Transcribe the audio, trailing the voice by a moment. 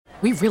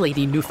We really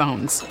need new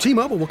phones.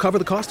 T-Mobile will cover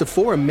the cost of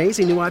 4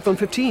 amazing new iPhone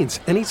 15s,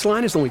 and each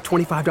line is only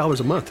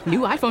 $25 a month. New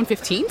iPhone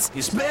 15s?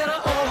 It's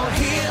better over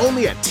here.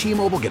 Only at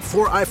T-Mobile, get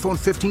 4 iPhone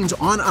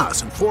 15s on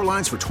us and 4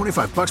 lines for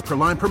 $25 per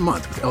line per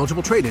month with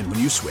eligible trade-in when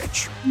you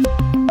switch.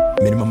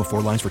 Minimum of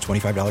 4 lines for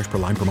 $25 per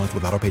line per month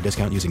with autopay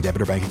discount using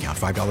debit or bank account.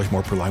 $5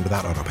 more per line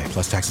without autopay,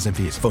 plus taxes and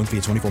fees. Phone fee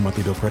at 24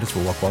 monthly bill credits for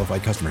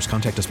well-qualified customers.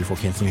 Contact us before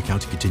canceling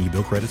account to continue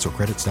bill credits or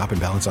credit stop and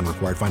balance on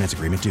required finance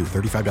agreement due.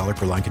 $35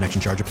 per line connection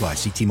charge applies.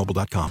 See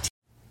T-Mobile.com.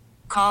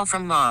 Call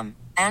from mom.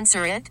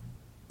 Answer it.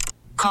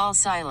 Call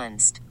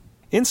silenced.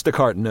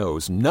 Instacart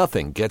knows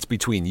nothing gets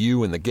between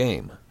you and the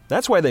game.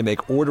 That's why they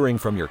make ordering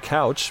from your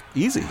couch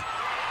easy.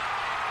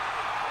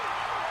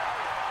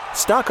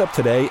 Stock up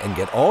today and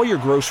get all your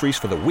groceries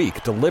for the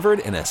week delivered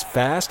in as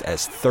fast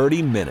as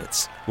 30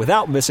 minutes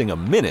without missing a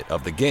minute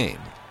of the game.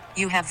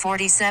 You have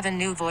 47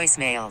 new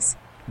voicemails.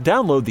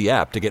 Download the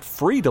app to get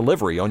free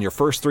delivery on your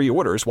first 3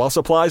 orders while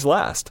supplies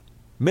last.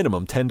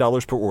 Minimum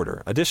 $10 per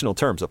order. Additional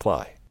terms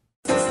apply.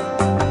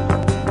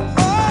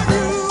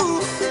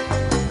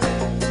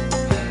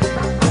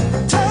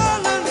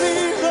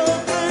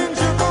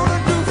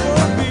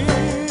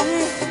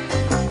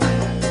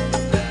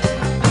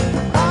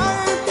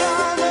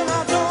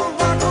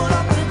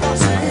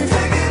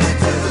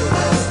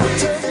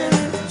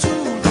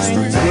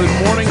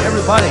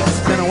 It's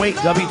 10:08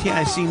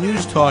 WTIC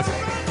News Talk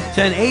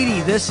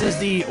 1080. This is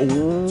the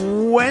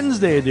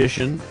Wednesday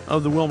edition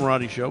of the Will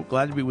Marotti Show.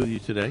 Glad to be with you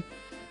today.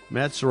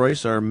 Matt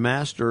Soroyce, our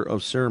master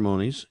of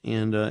ceremonies,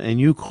 and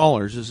you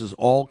callers. This is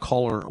all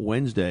caller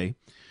Wednesday.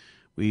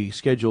 We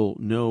schedule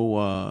no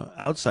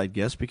outside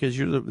guests because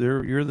you're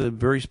the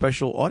very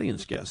special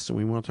audience guests, and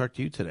we want to talk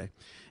to you today.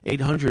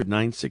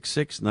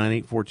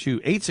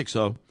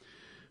 800-966-9842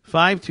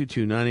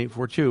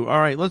 860-522-9842. All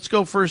right, let's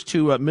go first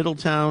to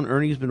Middletown.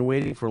 Ernie's been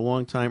waiting for a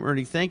long time.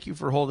 Ernie, thank you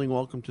for holding.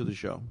 Welcome to the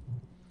show.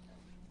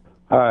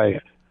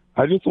 Hi.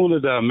 I just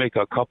wanted to make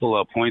a couple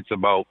of points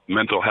about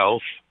mental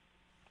health,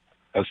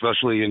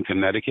 especially in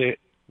Connecticut.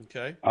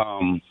 Okay.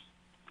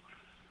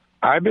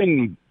 I've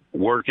been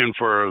working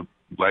for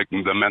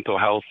the mental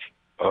health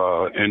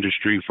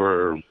industry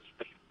for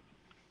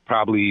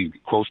probably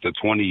close to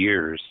 20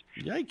 years.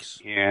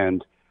 Yikes.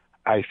 And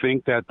I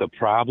think that the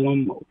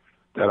problem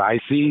that I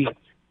see,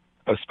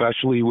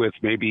 especially with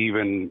maybe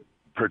even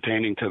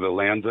pertaining to the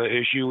Lanza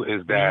issue,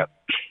 is that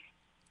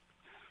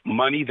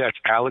money that's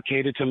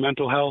allocated to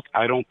mental health,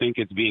 I don't think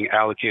it's being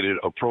allocated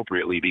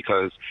appropriately,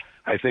 because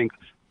I think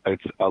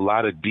it's a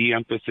lot of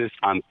de-emphasis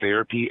on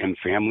therapy and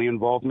family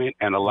involvement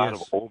and a lot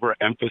of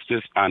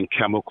overemphasis on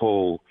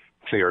chemical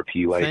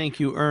therapy. Thank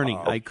you, Ernie.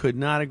 I could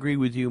not agree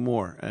with you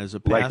more. As a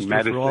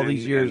pastor for all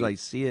these years, I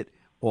see it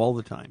all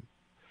the time.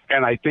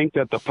 And I think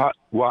that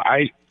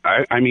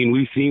I mean,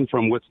 we've seen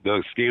from what's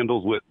the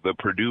scandals with the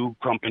Purdue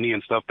company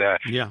and stuff that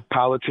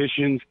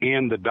politicians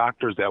and the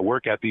doctors that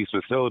work at these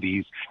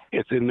facilities,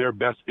 it's in their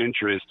best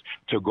interest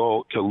to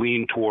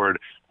lean toward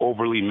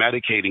overly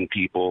medicating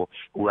people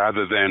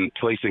rather than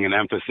placing an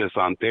emphasis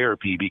on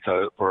therapy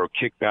for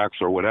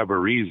kickbacks or whatever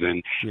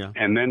reason. Yeah.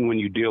 And then when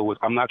you deal with,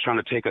 I'm not trying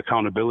to take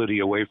accountability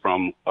away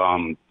from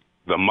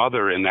the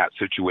mother in that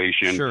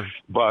situation,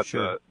 but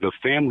the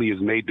family is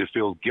made to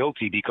feel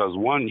guilty because,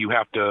 one, you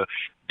have to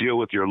deal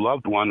with your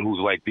loved one who's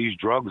like, these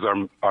drugs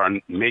are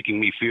making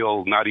me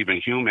feel not even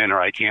human,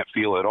 or I can't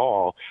feel at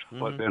all.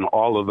 But then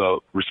all of the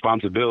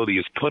responsibility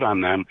is put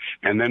on them.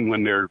 And then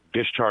when they're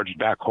discharged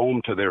back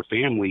home to their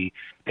family,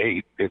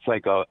 it's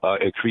like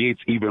it creates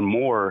even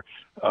more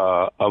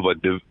of a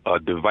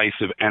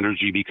divisive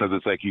energy, because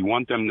it's like you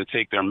want them to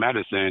take their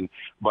medicine,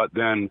 but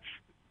then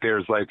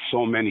there's like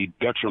so many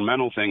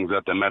detrimental things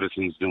that the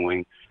medicine's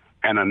doing.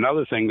 And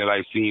another thing that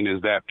I've seen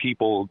is that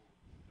people,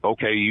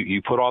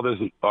 you put all this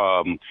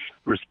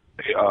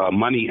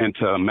money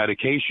into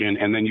medication,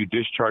 and then you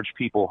discharge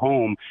people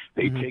home.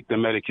 They take the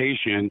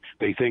medication.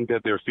 They think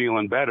that they're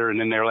feeling better, and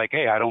then they're like,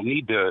 hey, I don't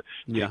need to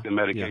take the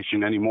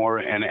medication anymore,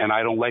 and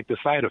I don't like the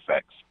side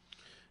effects.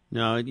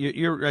 No,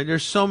 you're right.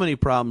 There's so many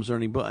problems,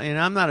 Ernie. And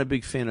I'm not a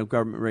big fan of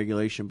government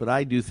regulation, but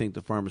I do think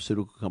the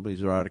pharmaceutical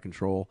companies are out of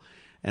control.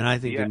 And I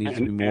think there needs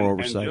to be more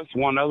oversight. And just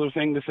one other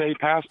thing to say,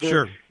 Pastor.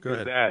 Sure, go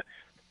ahead. Is that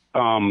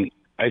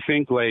I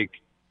think,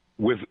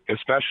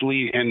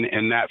 especially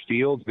in that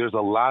field, there's a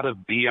lot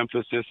of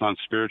de-emphasis on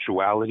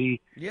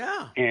spirituality.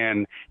 Yeah.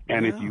 And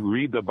if you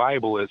read the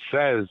Bible, it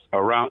says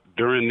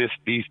during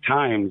these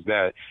times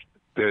that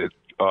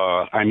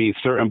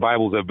certain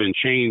Bibles have been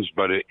changed,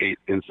 but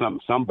in some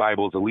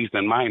Bibles, at least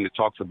in mine, it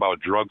talks about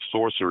drug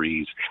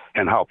sorceries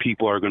and how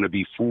people are going to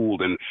be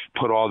fooled and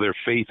put all their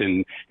faith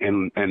in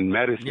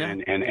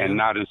medicine and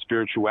not in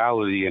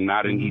spirituality and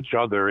not in each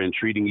other and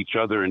treating each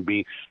other and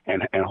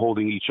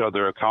holding each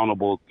other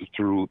accountable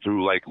through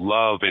like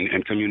love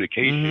and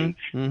communication.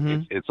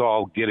 It's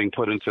all getting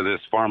put into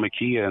this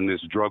pharmakia and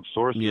this drug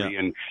sorcery,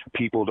 and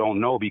people don't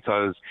know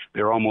because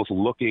they're almost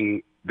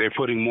they're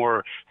putting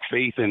more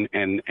faith and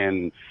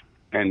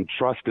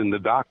trust in the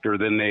doctor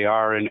than they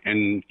are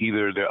in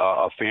either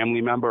a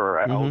family member or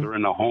an elder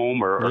in a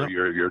home or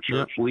your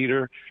church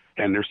leader.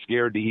 and they're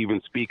scared to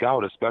even speak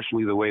out,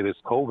 especially the way this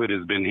COVID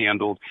has been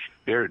handled.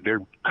 They're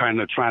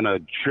kind of trying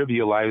to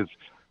trivialize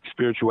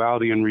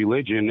spirituality and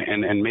religion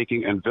and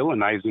making and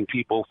villainizing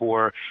people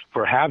for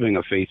having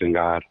a faith in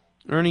God.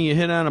 Ernie, you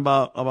hit on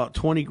about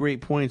 20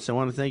 great points. I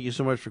want to thank you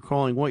so much for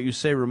calling. What you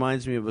say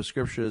reminds me of a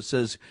scripture that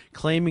says,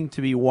 claiming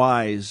to be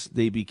wise,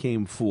 they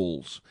became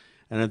fools.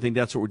 And I think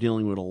that's what we're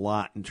dealing with a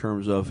lot in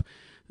terms of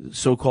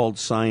so-called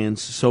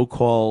science,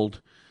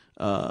 so-called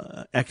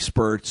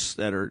experts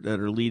that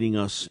are leading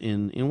us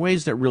in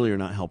ways that really are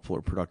not helpful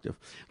or productive.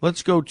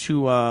 Let's go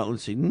to,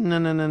 let's see,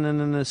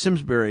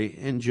 Simsbury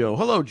and Joe.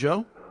 Hello,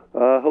 Joe.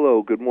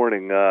 Hello, good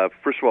morning.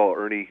 First of all,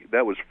 Ernie,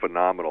 that was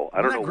phenomenal.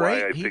 I don't know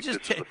why I think this is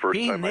the first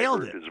time I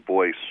heard his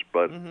voice,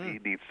 but he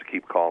needs to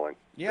keep calling.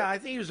 Yeah, I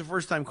think he was the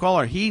first-time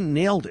caller. He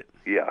nailed it.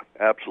 Yeah,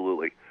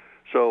 absolutely.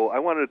 So I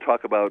wanted to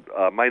talk about,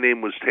 my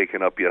name was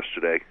taken up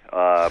yesterday,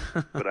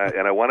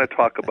 and I want to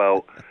talk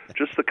about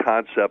just the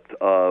concept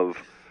of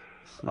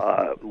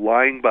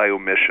lying by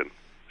omission.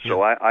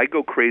 So I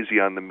go crazy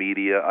on the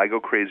media, I go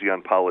crazy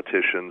on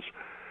politicians,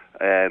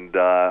 and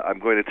I'm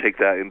going to take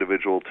that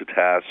individual to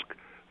task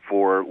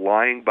for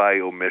lying by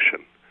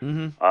omission.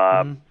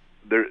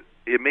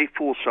 It may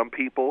fool some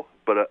people,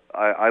 but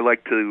I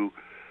like to,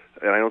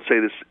 and I don't say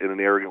this in an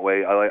arrogant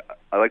way,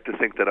 I like to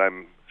think that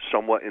I'm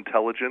somewhat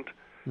intelligent,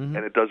 and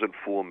it doesn't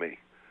fool me.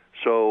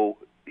 So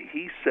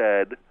he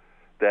said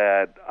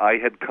that I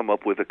had come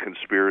up with a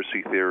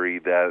conspiracy theory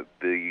that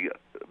the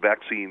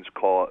vaccines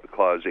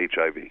cause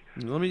HIV.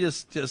 Let me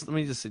just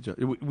say, Joe,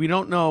 we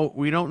don't know.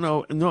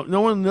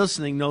 No one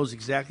listening knows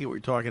exactly what you're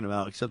talking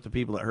about, except the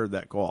people that heard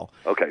that call.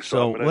 Okay,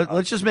 so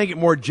let's just make it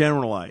more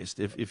generalized,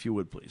 if you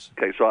would, please.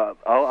 Okay, so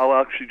I'll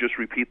actually just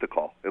repeat the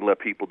call and let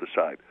people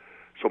decide.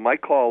 So my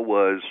call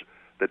was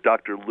that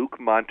Dr. Luc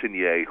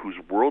Montagnier, who's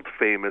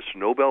world-famous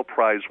Nobel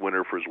Prize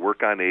winner for his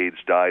work on AIDS,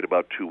 died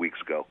about 2 weeks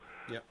ago.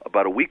 Yep.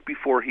 About a week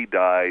before he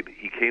died,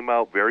 he came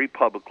out very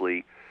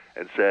publicly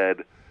and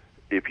said,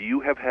 if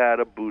you have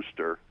had a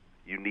booster,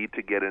 you need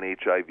to get an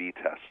HIV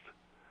test.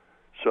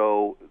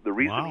 So the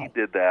reason he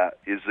did that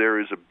is there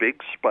is a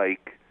big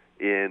spike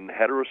in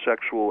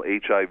heterosexual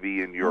HIV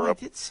in Europe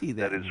I did see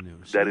that in the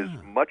news. that is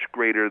much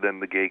greater than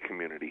the gay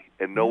community,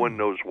 and no one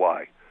knows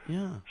why.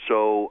 Yeah.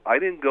 So I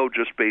didn't go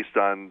just based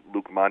on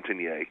Luc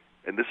Montagnier,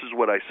 and this is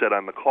what I said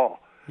on the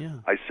call. Yeah.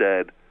 I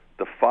said,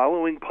 the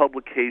following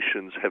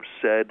publications have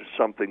said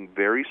something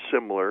very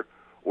similar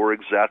or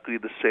exactly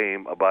the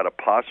same about a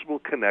possible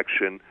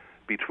connection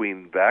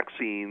between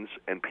vaccines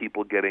and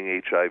people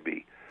getting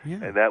HIV.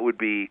 Yeah. And that would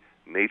be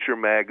Nature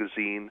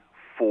Magazine,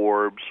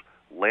 Forbes,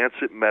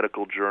 Lancet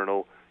Medical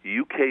Journal,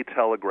 UK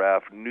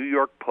Telegraph, New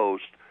York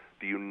Post,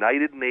 the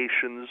United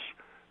Nations,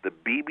 the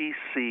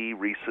BBC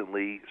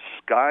recently,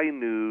 Sky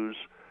News,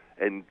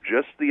 and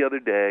just the other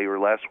day or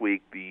last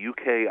week, the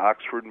UK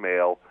Oxford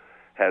Mail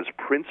has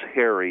Prince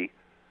Harry,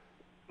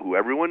 who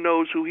everyone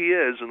knows who he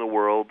is in the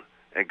world,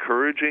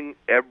 encouraging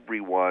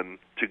everyone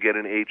to get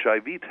an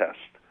HIV test.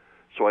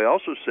 So I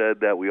also said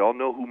that we all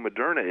know who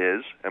Moderna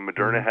is, and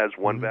Moderna has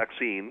one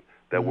vaccine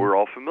that we're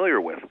all familiar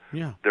with.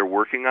 Yeah. They're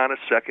working on a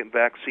second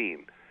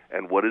vaccine.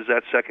 And what is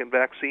that second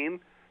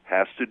vaccine?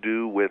 Has to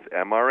do with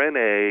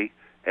mRNA,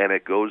 and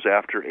it goes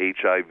after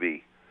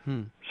HIV.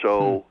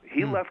 So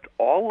he left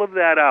all of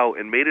that out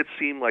and made it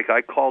seem like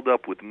I called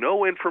up with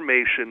no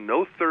information,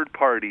 no third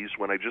parties,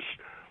 when I just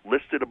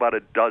listed about a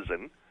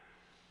dozen.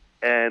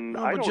 And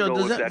I don't Joe,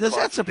 know does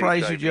that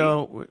surprise you, HIV.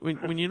 Joe?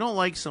 When you don't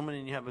like someone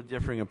and you have a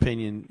differing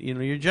opinion,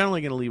 you're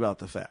generally going to leave out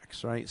the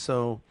facts, right?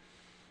 So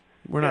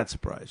we're not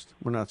surprised.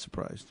 We're not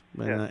surprised,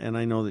 and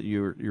I know that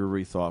you're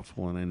really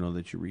thoughtful, and I know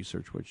that you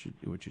research what you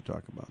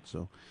talk about.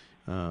 So,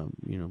 the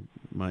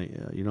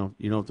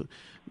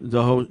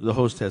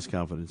host has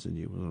confidence in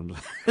you.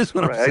 Is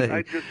what I'm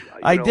saying.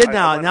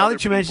 Now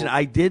that you mentioned,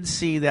 I did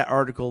see that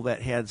article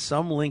that had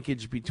some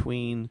linkage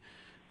between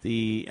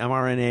the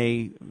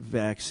mRNA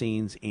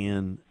vaccines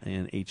and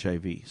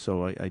HIV.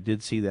 So I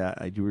did see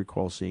that. I do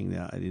recall seeing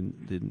that. I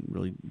didn't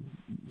really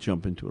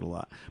jump into it a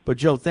lot. But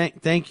Joe,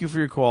 thank you for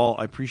your call.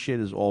 I appreciate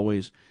it as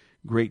always.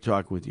 Great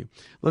talk with you.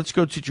 Let's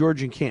go to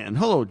George in Canton.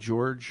 Hello,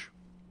 George.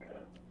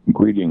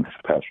 Greetings,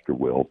 Pastor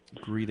Will.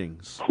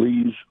 Greetings.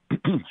 Please,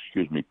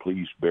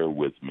 please bear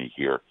with me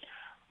here.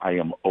 I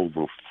am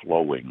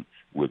overflowing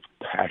with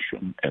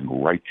passion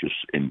and righteous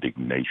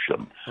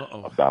indignation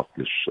about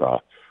this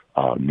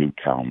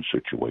Newtown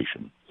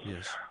situation.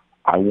 Yes.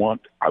 I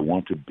want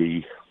to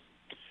be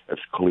as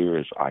clear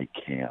as I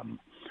can.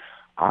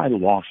 I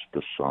lost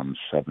a son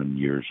 7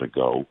 years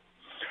ago.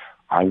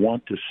 I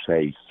want to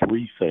say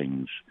three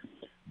things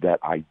that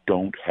I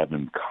don't have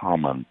in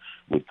common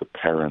with the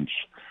parents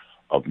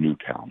of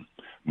Newtown.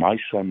 My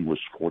son was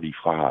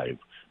 45,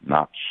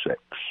 not 6.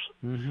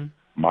 Mm-hmm.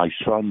 My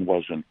son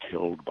wasn't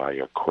killed by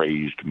a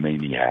crazed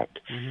maniac.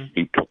 Mm-hmm.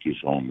 He took his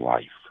own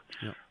life.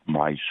 Yep.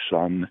 My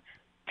son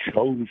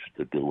chose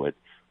to do it.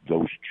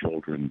 Those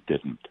children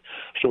didn't.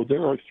 So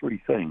there are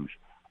three things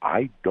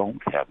I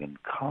don't have in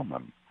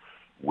common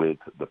with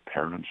the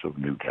parents of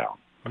Newtown.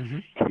 Mm-hmm.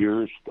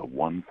 Here's the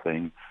one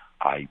thing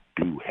I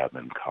do have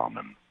in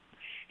common.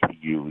 he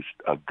used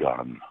a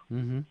gun.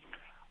 Mm-hmm.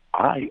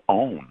 I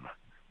own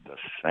the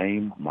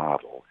same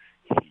model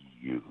he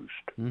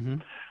used. Mm-hmm.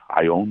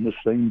 I own the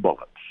same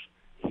bullets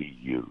he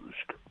used.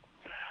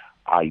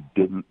 I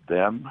didn't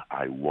then,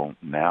 I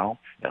won't now,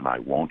 and I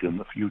won't in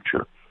the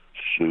future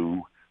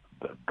sue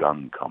the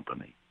gun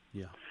company.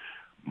 Yeah.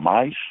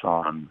 My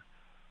son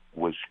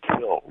was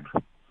killed,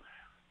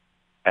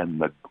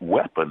 and the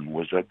weapon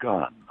was a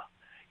gun.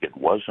 It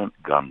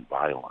wasn't gun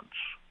violence.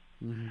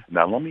 Mm-hmm.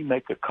 Now, let me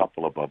make a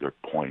couple of other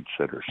points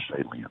that are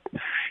salient.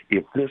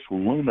 If this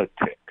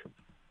lunatic,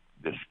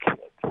 this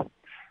kid,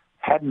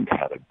 hadn't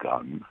had a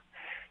gun,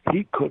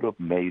 he could have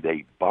made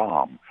a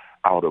bomb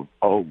out of,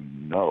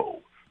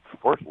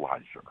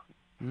 fertilizer.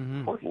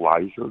 Mm-hmm.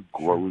 Fertilizer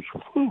grows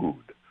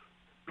food.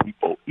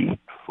 People eat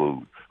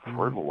food. Mm-hmm.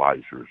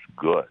 Fertilizer's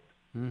good.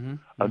 Mm-hmm.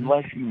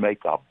 Unless you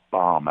make a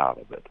bomb out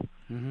of it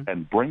mm-hmm.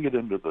 and bring it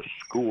into the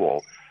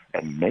school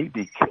and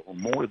maybe kill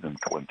more than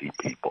 20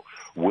 people,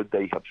 would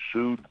they have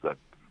sued the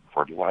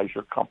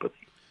fertilizer company?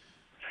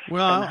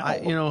 Well,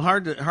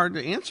 hard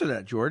to answer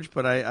that, George.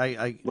 But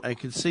I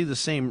could see the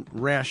same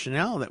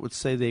rationale that would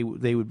say they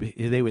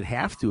would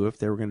have to if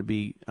they were going to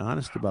be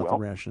honest about the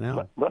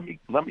rationale. Let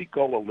me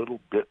go a little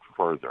bit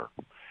further.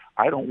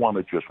 I don't want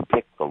to just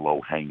pick the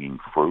low hanging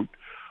fruit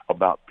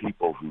about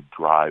people who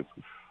drive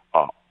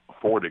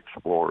Ford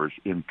Explorers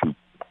into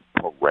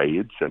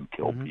parades and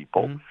kill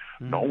people.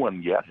 Mm-hmm. No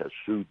one yet has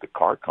sued the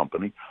car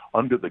company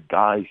under the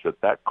guise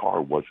that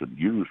car wasn't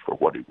used for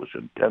what it was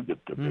intended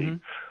to be.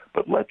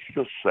 But let's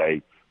just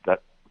say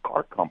that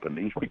car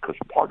companies, because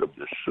part of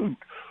this suit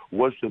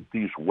was that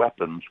these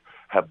weapons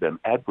have been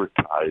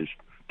advertised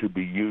to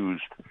be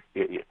used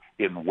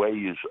in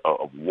ways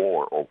of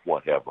war or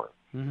whatever.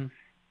 Mm-hmm.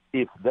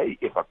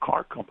 If a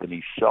car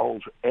company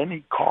sells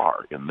any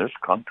car in this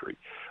country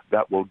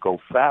that will go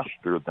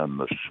faster than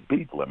the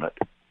speed limit,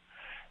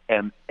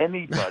 and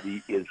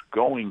anybody is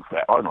going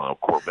fast, I don't know,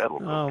 Corvette will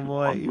go. Oh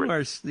boy,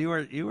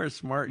 200. you are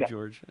smart,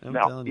 George. I'm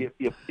now, telling you.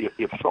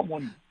 if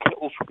someone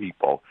kills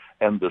people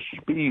and the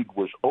speed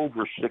was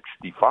over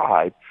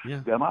 65,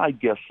 then I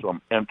guess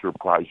some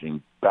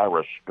enterprising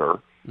barrister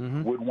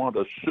would want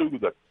to sue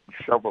the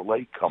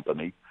Chevrolet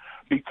company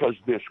because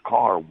this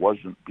car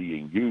wasn't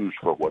being used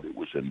for what it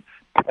was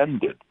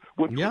intended,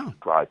 which was to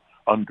drive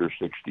under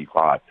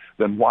 65.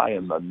 Then why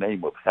in the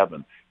name of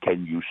heaven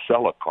can you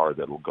sell a car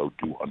that'll go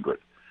 200?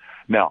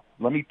 Now,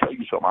 let me tell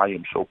you something. I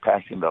am so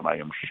passionate and I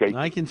am shaking.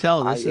 I can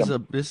tell this is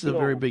a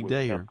very big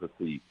day here.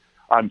 Empathy.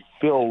 I'm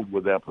filled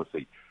with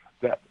empathy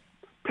that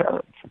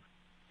parents,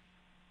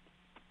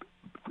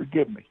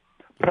 forgive me,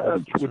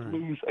 parents would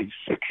lose a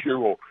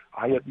 6-year-old.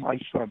 I had my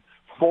son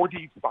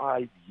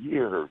 45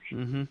 years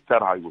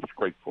that I was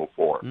grateful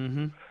for.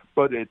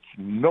 But it's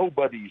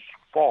nobody's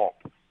fault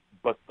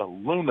but the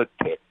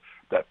lunatic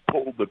that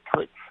pulled the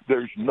trick.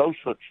 There's no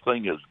such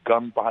thing as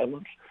gun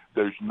violence.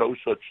 There's no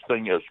such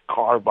thing as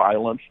car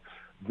violence.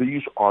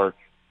 These are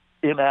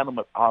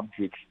inanimate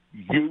objects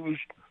used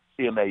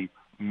in a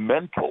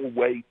mental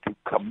way to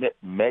commit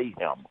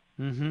mayhem.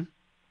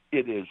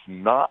 It is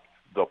not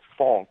the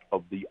fault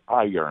of the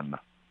iron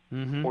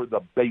or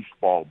the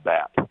baseball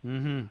bat.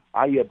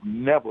 I have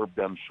never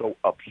been so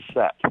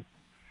upset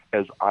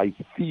as I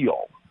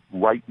feel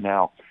right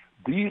now.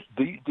 These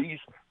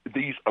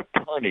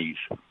attorneys,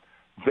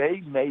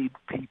 they made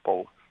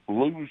people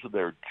lose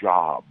their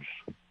jobs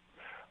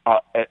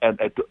and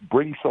to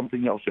bring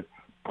something else in.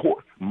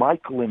 Poor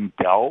Michael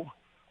Lindell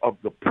of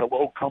the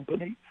Pillow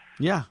Company.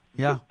 Yeah.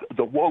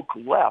 The woke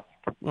left.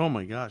 Oh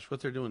my gosh, what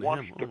they're doing to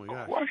him! Oh my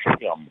gosh, crush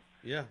him.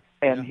 Yeah.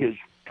 And his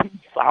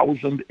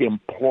 2,000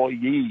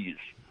 employees,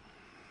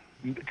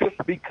 just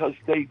because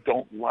they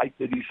don't like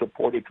that he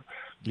supported.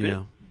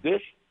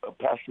 This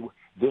Pastor,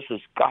 this has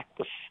got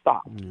to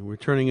stop. We're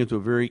turning into a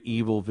very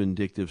evil,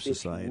 vindictive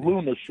society. It's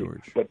lunacy.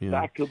 George. But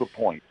back to the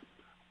point.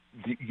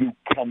 You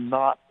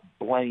cannot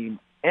blame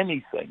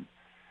anything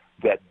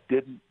that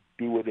didn't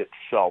do it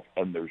itself,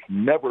 and there's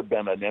never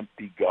been an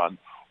empty gun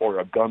or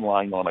a gun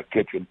lying on a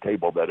kitchen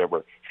table that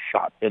ever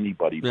shot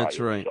anybody by itself. That's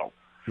right.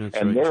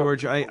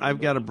 George, I've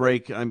got a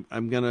break. I'm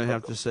going to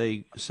have to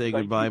say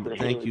goodbye, but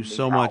thank you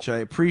so much. I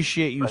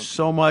appreciate you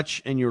so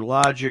much and your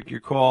logic,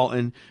 your call.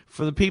 And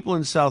for the people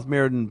in South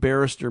Meriden,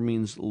 barrister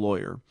means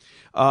lawyer.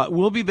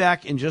 We'll be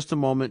back in just a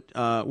moment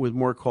with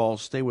more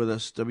calls. Stay with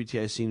us.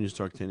 WTIC News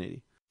Talk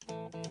 1080.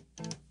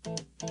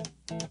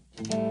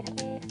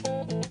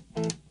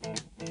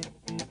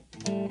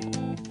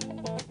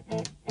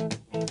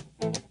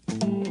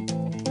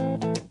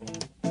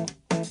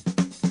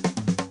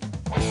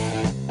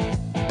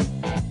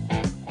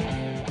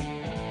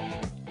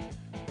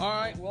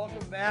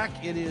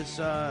 Back. It is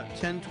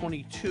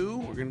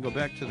 10:22. We're going to go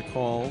back to the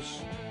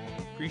calls.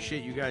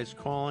 Appreciate you guys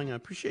calling. I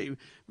appreciate you.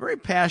 Very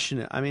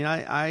passionate. I mean,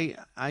 I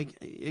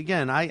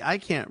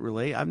can't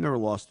relate. I've never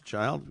lost a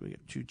child. We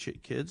got 2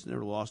 kids,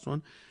 never lost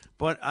one.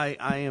 But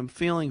I am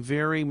feeling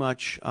very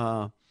much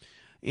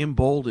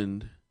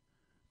emboldened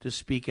to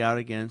speak out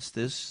against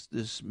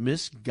this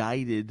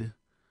misguided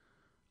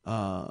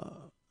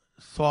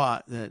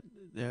thought that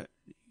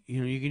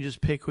you can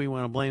just pick who you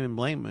want to blame and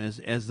blame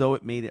as though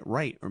it made it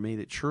right or made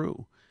it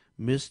true.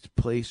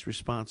 Misplaced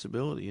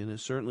responsibility, and it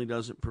certainly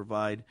doesn't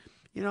provide.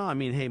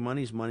 Hey,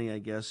 money's money. I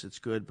guess it's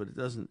good, but it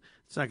doesn't.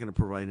 It's not going to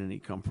provide any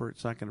comfort.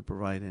 It's not going to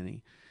provide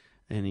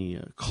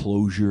any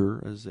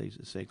closure, as they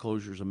say.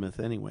 Closure's a myth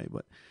anyway.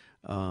 But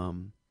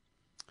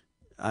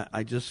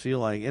I just feel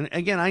like, and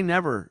again, I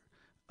never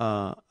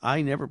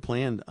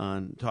planned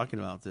on talking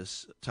about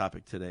this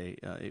topic today.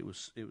 It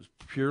was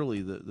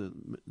purely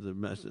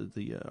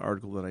the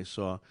article that I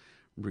saw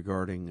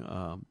regarding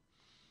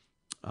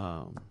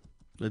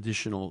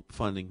additional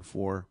funding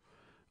for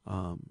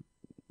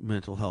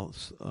mental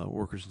health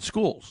workers in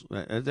schools.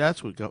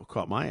 That's what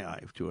caught my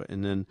eye to it.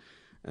 And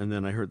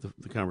then I heard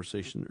the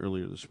conversation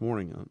earlier this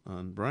morning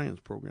on Brian's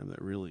program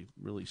that really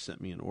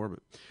sent me in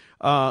orbit.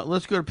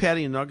 Let's go to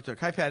Patty in Naugatuck.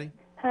 Hi, Patty.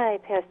 Hi,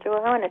 Pastor.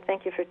 Well, I want to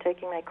thank you for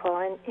taking my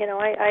call. And,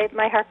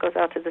 my heart goes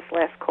out to this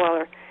last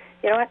caller.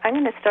 I'm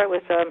going to start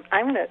with,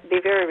 I'm going to be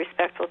very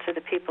respectful to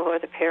the people who are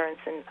the parents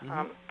and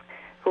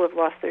who have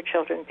lost their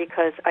children,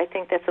 because I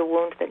think that's a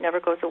wound that never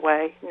goes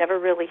away, never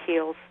really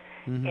heals,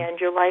 and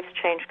your life's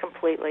changed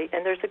completely.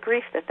 And there's a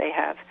grief that they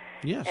have.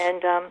 Yes.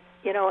 And,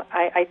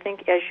 I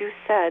think, as you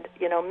said,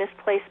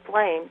 misplaced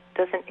blame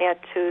doesn't add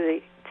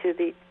to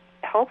the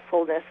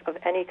helpfulness of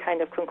any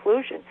kind of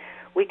conclusion.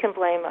 We can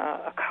blame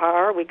a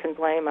car. We can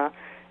blame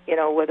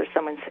whether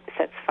someone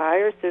sets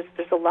fires.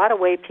 There's a lot of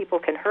ways people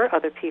can hurt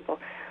other people.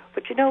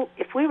 But,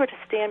 if we were to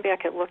stand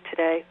back and look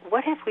today,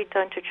 what have we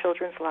done to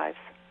children's lives?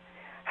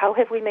 How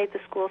have we made the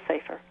school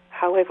safer?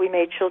 How have we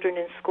made children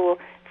in school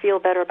feel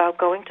better about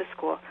going to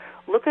school?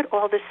 Look at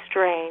all the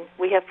strain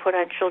we have put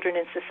on children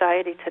in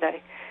society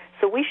today.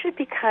 So we should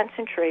be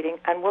concentrating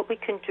on what we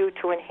can do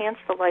to enhance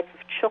the life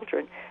of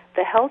children,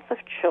 the health of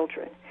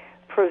children,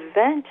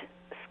 prevent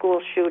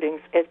school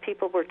shootings, as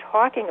people were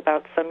talking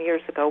about some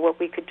years ago, what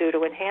we could do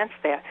to enhance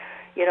that.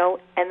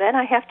 And then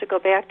I have to go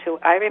back to,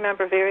 I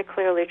remember very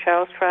clearly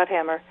Charles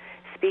Krauthammer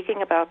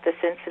speaking about this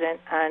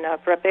incident on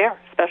Brett Baer,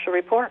 special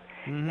report.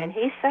 And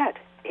he said,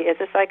 as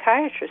a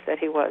psychiatrist that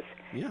he was,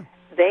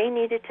 they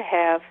needed to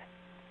have,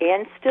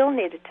 and still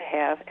needed to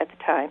have at the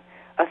time,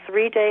 a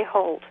 3-day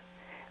hold.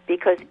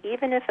 Because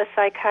even if a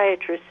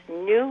psychiatrist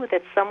knew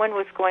that someone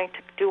was going to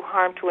do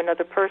harm to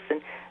another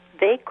person,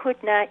 they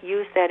could not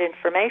use that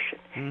information.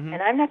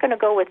 And I'm not going to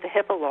go with the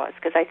HIPAA laws,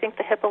 because I think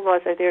the HIPAA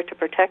laws are there to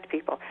protect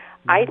people.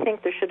 I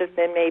think there should have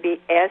been maybe,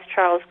 as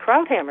Charles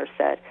Krauthammer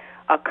said,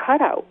 a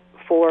cutout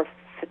for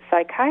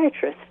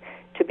psychiatrists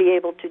to be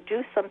able to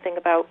do something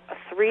about a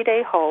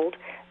 3-day hold,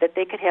 that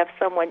they could have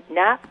someone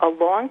not a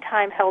long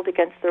time held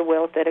against their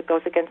will, that it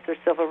goes against their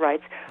civil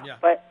rights,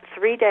 but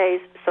 3 days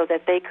so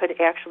that they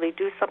could actually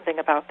do something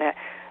about that.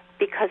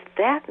 Because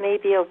that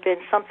maybe have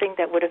been something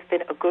that would have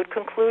been a good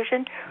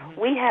conclusion.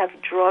 We have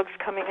drugs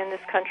coming in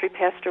this country,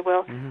 Pastor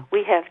Will.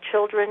 We have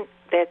children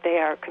that they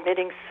are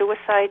committing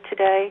suicide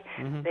today.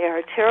 They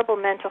are terrible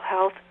mental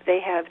health. They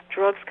have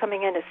drugs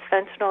coming in as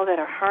fentanyl that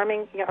are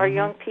harming our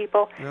young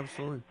people.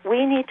 Absolutely.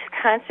 We need to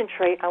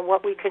concentrate on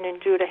what we can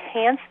do to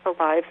enhance the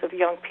lives of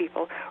young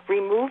people,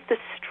 remove the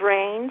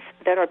strains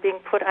that are being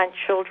put on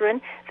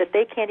children, that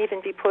they can't even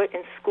be put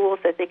in schools,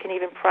 that they can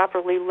even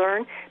properly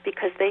learn,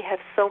 because they have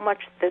so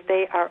much that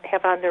they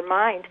have on their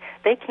mind.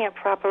 They can't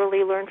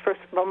properly learn for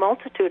a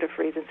multitude of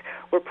reasons.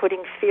 We're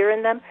putting fear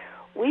in them.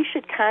 We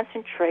should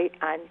concentrate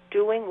on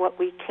doing what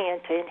we can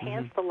to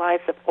enhance the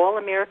lives of all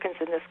Americans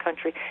in this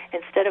country,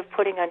 instead of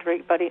putting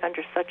everybody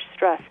under such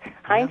stress.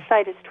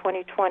 Hindsight is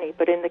 20/20,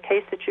 but in the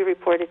case that you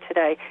reported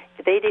today,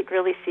 they didn't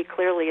really see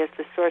clearly as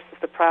the source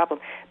of the problem,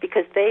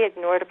 because they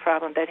ignored a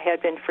problem that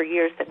had been for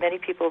years, that many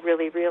people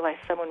really realized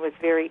someone was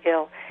very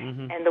ill.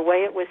 And the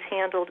way it was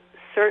handled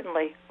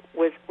certainly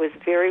was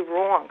very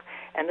wrong.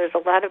 And there's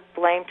a lot of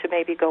blame to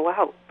maybe go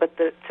out, but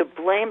to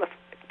blame a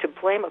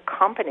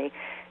company.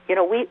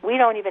 We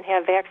don't even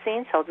have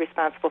vaccines held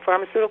responsible.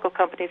 Pharmaceutical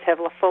companies have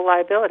full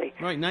liability.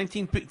 Right,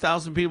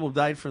 19,000 people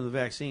died from the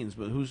vaccines,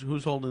 but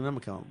who's holding them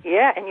accountable?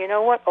 Yeah, and you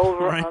know what?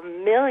 Over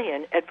 1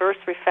 million adverse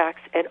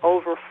effects and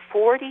over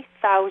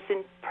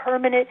 40,000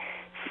 permanent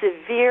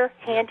severe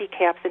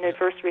handicaps and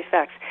adverse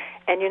effects.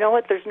 And you know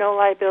what? There's no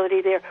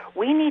liability there.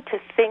 We need to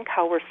think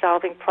how we're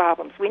solving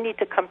problems. We need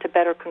to come to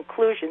better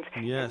conclusions.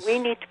 Yes. We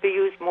need to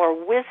use more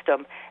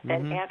wisdom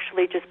than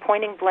actually just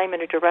pointing blame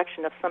in a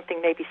direction of something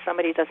maybe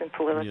somebody doesn't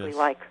politically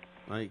like.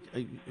 Thank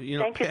you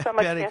so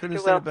much, Patty. I couldn't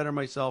have said it better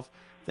myself.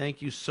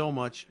 Thank you so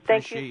much.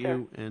 Appreciate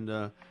you, and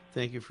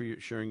thank you for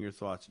sharing your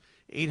thoughts.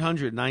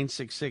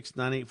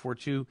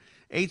 800-966-9842,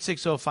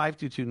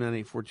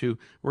 860-522-9842.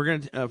 We're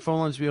going to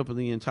phone lines be open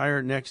the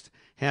entire next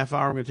half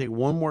hour. I'm going to take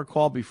one more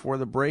call before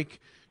the break.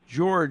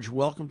 George,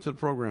 welcome to the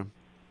program.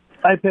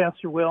 Hi,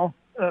 Pastor Will.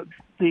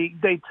 The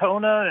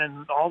Daytona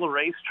and all the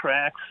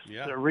racetracks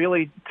are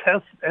really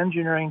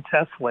engineering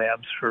test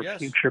labs for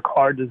future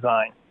car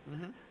design.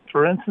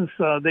 For instance,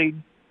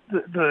 they've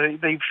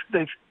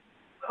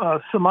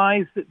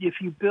surmised that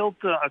if you built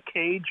a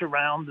cage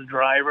around the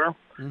driver,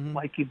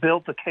 like you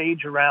built a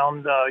cage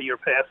around your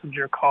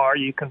passenger car,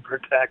 you can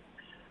protect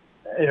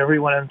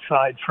everyone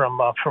inside from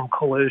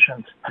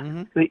collisions.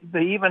 They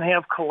even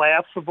have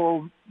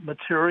collapsible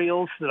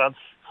materials that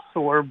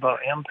absorb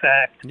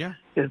impact. Yeah.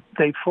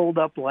 They fold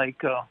up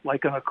like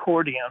an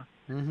accordion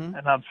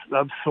and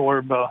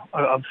absorb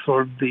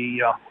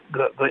the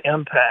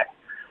impact.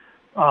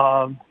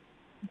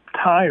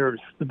 Tires.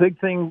 The big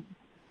thing,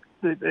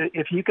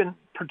 if you can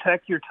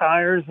protect your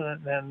tires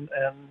and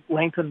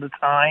lengthen the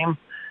time,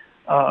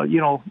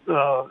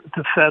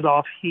 to fed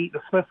off heat,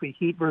 especially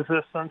heat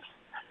resistance.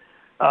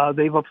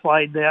 They've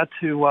applied that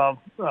to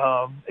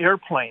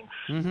airplanes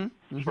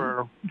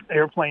for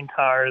airplane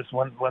tires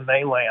when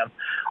they land.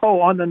 Oh,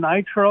 on the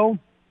nitro,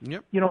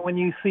 when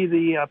you see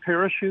the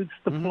parachutes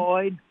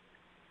deployed,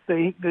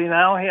 they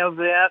now have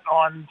that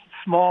on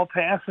small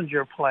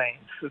passenger planes.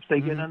 If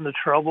they get into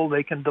trouble,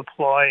 they can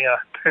deploy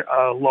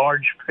a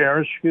large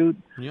parachute,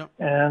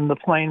 and the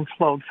plane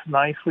floats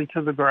nicely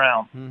to the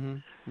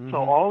ground. So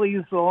all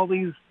these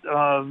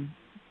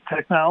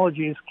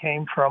technologies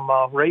came from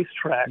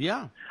racetracks.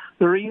 Yeah.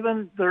 They're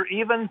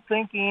even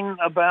thinking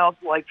about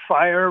like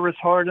fire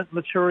retardant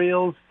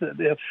materials. That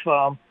if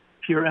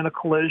you're in a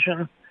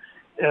collision,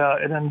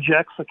 it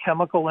injects a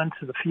chemical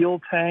into the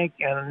fuel tank,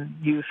 and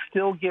you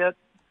still get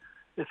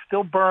it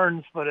still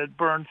burns, but it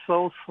burns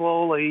so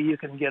slowly you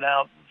can get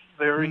out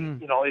very.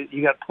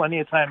 You got plenty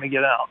of time to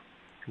get out.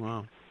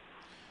 Wow.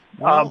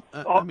 Well,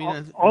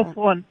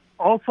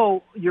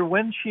 Also, your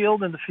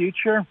windshield in the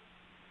future,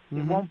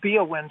 it won't be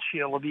a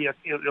windshield.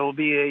 It'll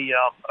be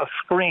a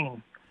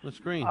screen. A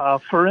screen.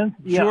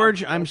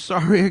 George, I'm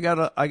sorry, I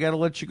gotta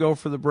let you go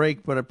for the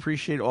break, but I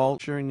appreciate all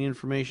sharing the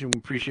information. We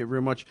appreciate it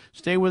very much.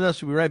 Stay with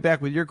us. We'll be right back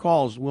with your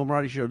calls. Will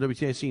Marotti Show,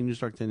 WTIC News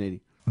Talk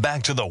 1080.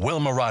 Back to the Will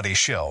Marotti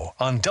Show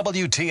on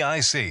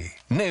WTIC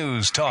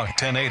News Talk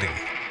 1080.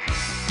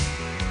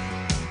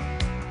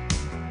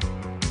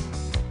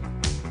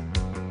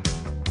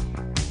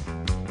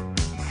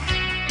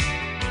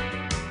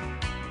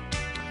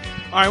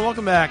 All right,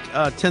 welcome back.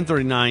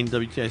 1039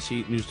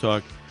 WTIC News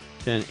Talk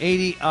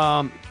 1080.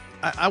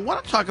 I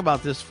want to talk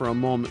about this for a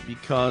moment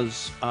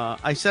because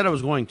I said I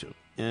was going to.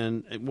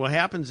 And what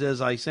happens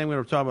is I say I'm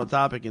going to talk about a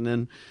topic, and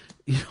then,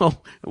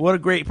 what a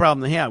great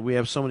problem they have. We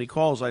have so many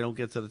calls, I don't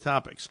get to the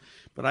topics.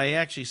 But I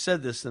actually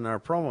said this in our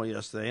promo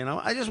yesterday, and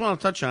I just want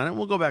to touch on it.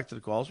 We'll go back to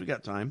the calls. We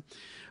got time.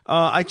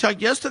 I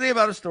talked yesterday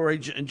about a story.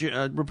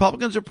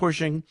 Republicans are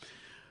pushing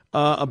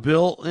a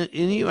bill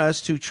in the U.S.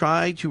 to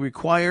try to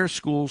require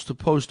schools to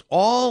post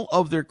all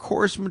of their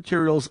course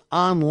materials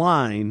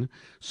online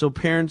so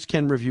parents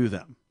can review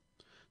them.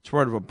 It's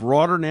part of a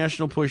broader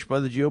national push by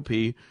the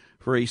GOP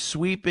for a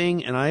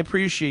sweeping, and I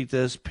appreciate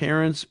this,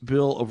 Parents'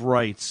 Bill of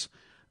Rights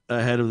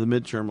ahead of the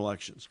midterm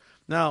elections.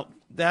 Now,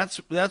 that's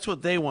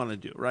what they want to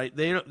do, right?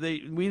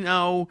 We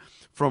know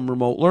from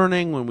remote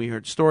learning, when we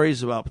heard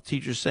stories about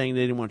teachers saying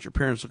they didn't want your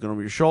parents looking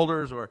over your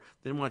shoulders, or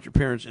they didn't want your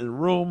parents in the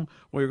room.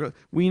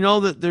 We know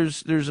that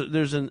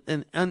there's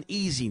an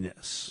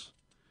uneasiness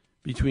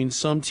between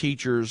some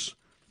teachers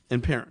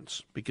and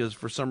parents because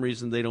for some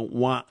reason they don't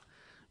want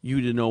you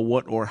to know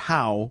what or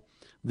how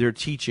they're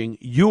teaching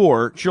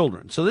your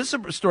children. So this is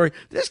a story.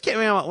 This came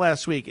out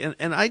last week,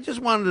 and I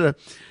just wanted to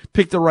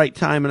pick the right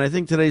time, and I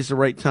think today's the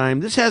right time.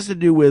 This has to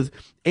do with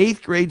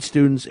 8th grade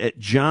students at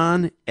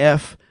John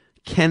F.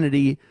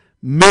 Kennedy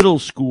Middle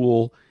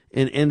School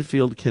in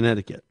Enfield,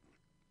 Connecticut.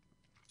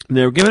 And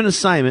they were given an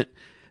assignment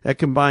that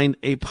combined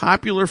a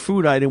popular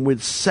food item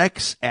with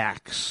sex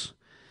acts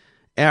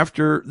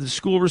after the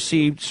school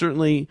received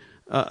certainly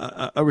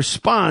a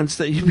response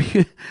that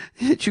you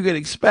could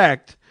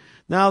expect.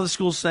 Now the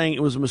school's saying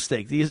it was a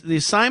mistake. The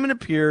assignment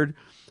appeared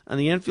on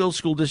the Enfield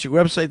School District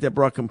website that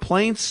brought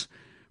complaints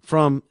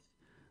from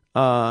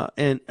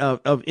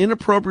of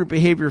inappropriate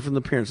behavior from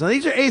the parents. Now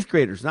these are 8th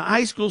graders, not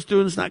high school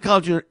students, not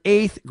college students,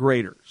 8th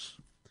graders.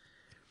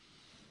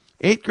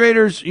 8th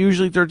graders,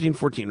 usually 13,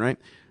 14, right?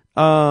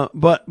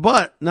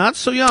 But not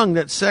so young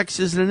that sex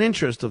isn't an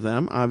interest of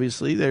them.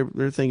 Obviously, they're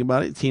thinking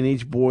about it.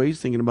 Teenage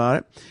boys thinking about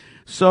it.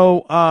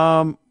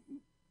 So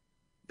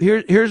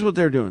here's what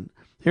they're doing.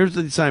 Here's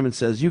what the assignment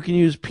says. You can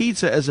use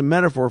pizza as a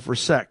metaphor for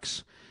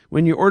sex.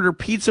 When you order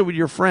pizza with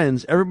your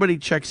friends, everybody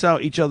checks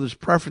out each other's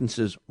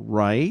preferences,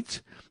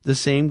 right? The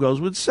same goes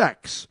with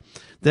sex.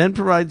 Then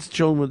provides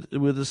children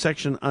with a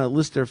section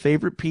list their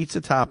favorite pizza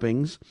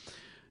toppings.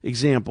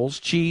 Examples: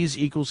 cheese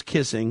equals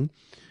kissing.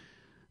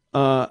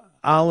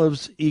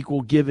 Olives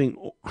equal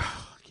giving.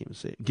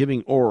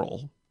 Giving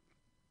oral.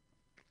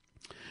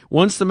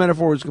 Once the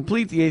metaphor is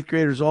complete, the 8th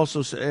graders also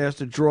asked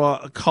to draw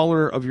a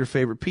color of your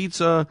favorite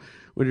pizza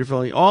with your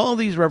family. All of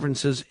these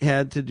references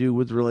had to do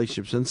with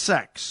relationships and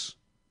sex.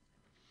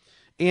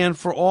 And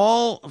for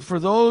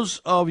those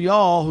of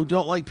y'all who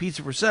don't like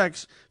pizza for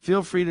sex,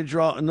 feel free to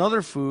draw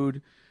another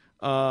food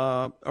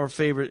or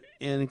favorite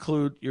and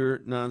include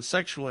your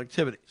non-sexual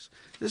activities.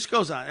 This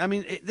goes on. I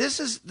mean, this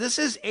is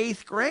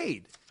 8th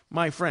grade,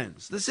 my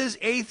friends. This is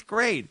 8th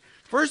grade.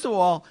 First of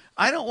all,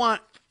 I don't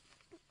want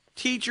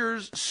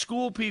teachers,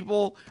 school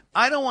people,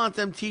 I don't want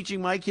them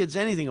teaching my kids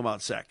anything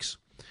about sex.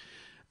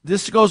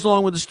 This goes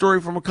along with the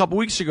story from a couple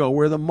weeks ago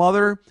where the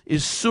mother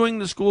is suing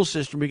the school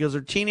system because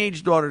her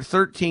teenage daughter,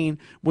 13,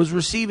 was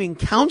receiving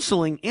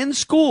counseling in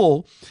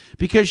school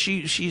because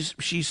she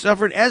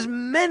suffered, as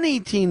many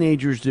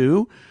teenagers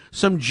do,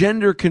 some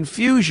gender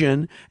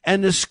confusion,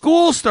 and the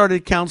school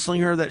started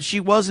counseling her that she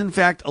was in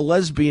fact a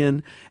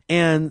lesbian,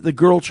 and the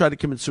girl tried to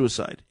commit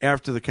suicide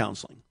after the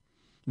counseling.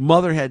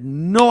 Mother had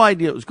no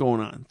idea what was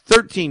going on.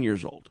 13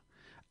 years old.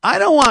 I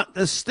don't want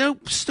the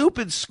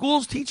stupid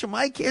schools teaching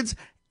my kids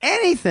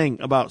anything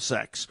about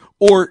sex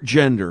or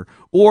gender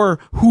or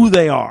who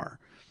they are.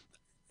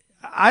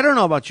 I don't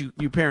know about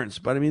you parents,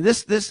 but I mean,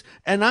 this,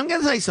 and I'm going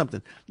to tell you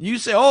something. You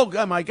say, oh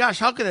God, my gosh,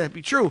 how could that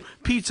be true?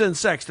 Pizza and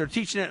sex, they're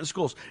teaching that in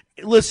schools.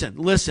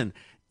 Listen,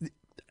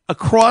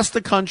 across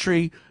the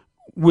country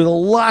with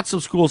lots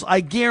of schools,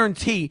 I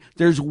guarantee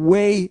there's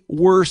way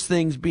worse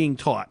things being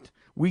taught.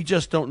 We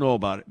just don't know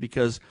about it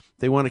because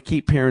they want to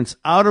keep parents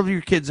out of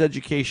your kids'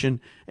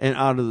 education and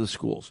out of the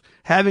schools.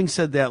 Having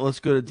said that, let's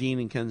go to Dean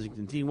in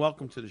Kensington. Dean,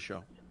 welcome to the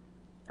show.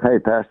 Hey,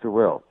 Pastor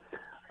Will.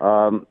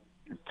 2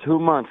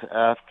 months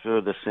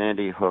after the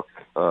Sandy Hook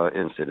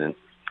incident,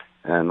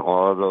 and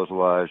all of those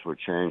lives were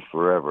changed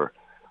forever,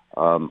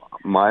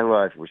 my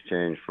life was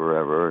changed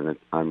forever, and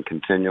I'm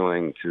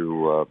continuing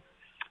to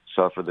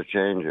suffer the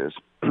changes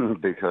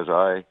because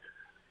I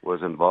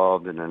was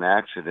involved in an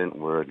accident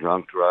where a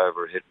drunk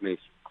driver hit me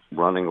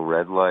running a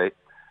red light,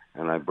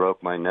 and I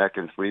broke my neck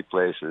in 3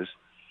 places,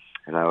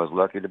 and I was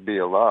lucky to be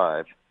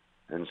alive.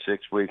 And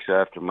 6 weeks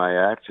after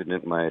my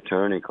accident, my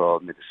attorney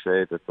called me to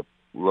say that the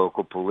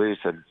local police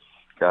had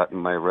gotten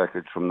my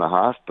records from the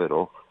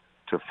hospital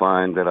to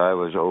find that I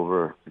was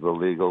over the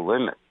legal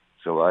limit.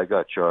 So I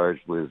got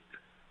charged with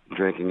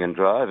drinking and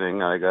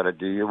driving. I got a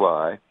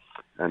DUI,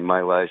 and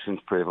my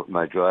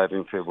my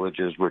driving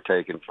privileges were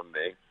taken from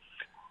me.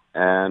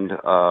 And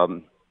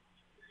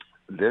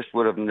this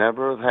would have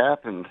never have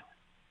happened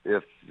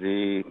if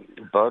the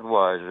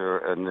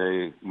Budweiser and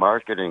the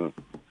marketing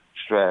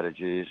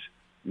strategies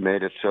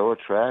made it so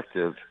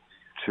attractive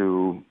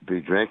to be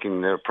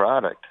drinking their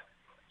product.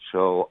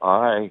 So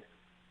I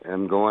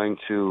am going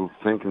to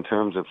think in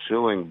terms of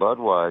suing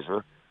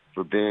Budweiser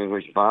for being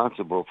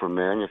responsible for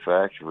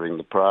manufacturing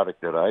the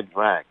product that I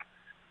drank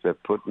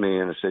that put me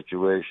in a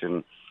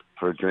situation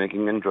for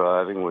drinking and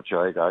driving, which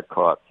I got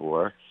caught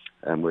for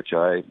and which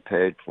I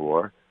paid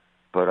for,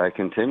 but I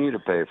continue to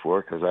pay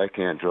for because I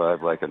can't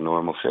drive like a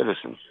normal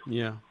citizen.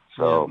 Yeah.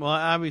 So, yeah. Well,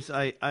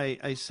 obviously,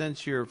 I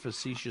sense your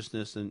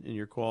facetiousness in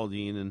your call,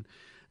 Dean, and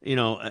you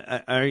know,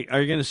 are you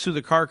going to sue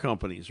the car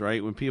companies,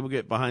 right? When people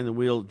get behind the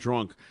wheel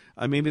drunk,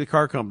 maybe the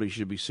car companies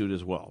should be sued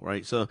as well,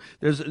 right? So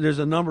there's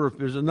enough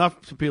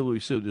people to be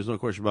sued. There's no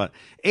question about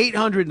it.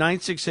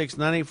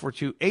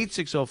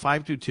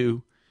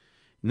 800-966-9842,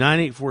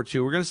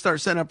 860-522-9842. We're going to start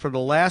setting up for the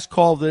last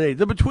call of the day,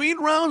 the Between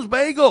Rounds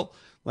Bagel,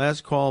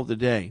 last call of the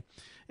day.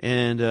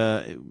 And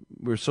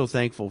we're so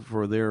thankful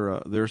for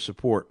their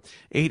support.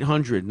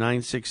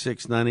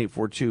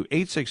 800-966-9842,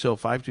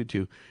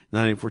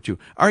 860-522-9842.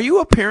 Are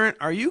you a parent?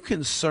 Are you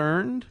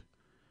concerned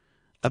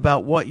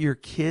about what your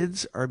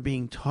kids are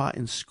being taught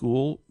in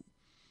school,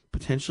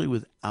 potentially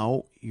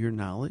without your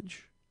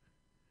knowledge?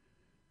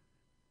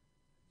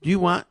 Do you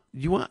want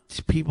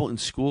people in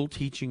school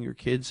teaching your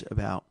kids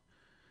about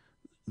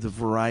the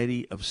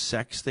variety of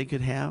sex they could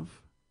have?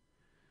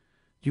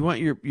 Do you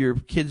want your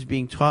kids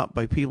being taught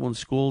by people in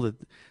school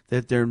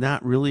that they're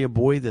not really a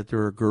boy, that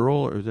they're a girl,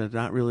 or they're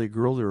not really a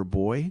girl, they're a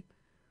boy?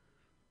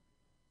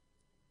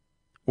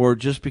 Or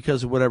just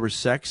because of whatever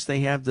sex they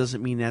have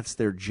doesn't mean that's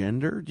their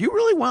gender? Do you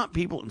really want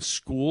people in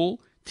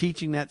school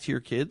teaching that to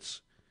your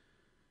kids?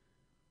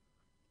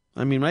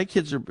 I mean, my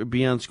kids are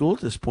beyond school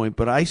at this point,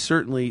 but I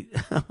certainly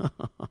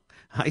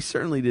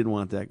didn't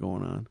want that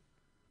going on.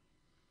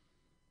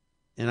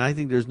 And I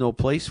think there's no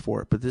place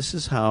for it, but this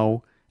is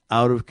how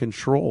out of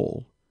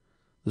control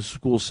the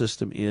school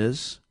system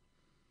is,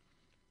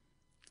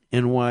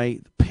 and why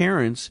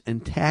parents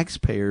and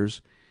taxpayers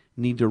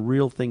need to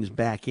reel things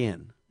back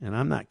in. And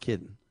I'm not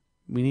kidding.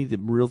 We need to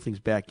reel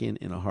things back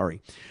in a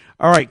hurry.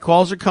 All right,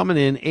 calls are coming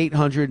in,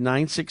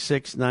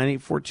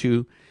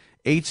 800-966-9842,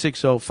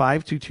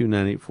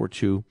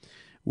 860-522-9842.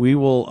 We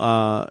will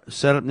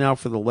set up now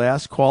for the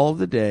last call of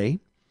the day,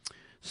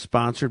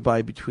 sponsored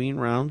by Between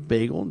Rounds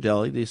Bagel and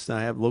Deli. They still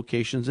have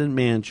locations in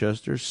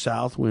Manchester,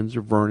 South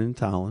Windsor, Vernon,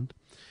 Tolland.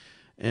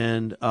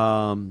 And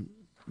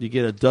you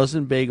get a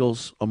dozen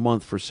bagels a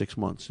month for 6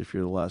 months if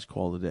you're the last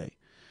call of the day.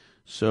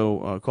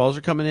 So calls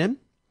are coming in,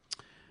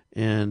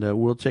 and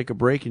we'll take a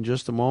break in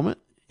just a moment,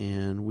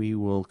 and we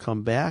will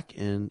come back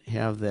and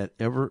have that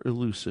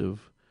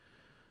ever-elusive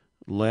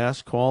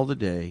last call of the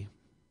day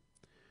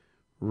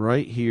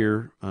right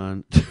here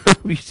on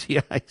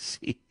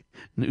WTIC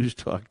News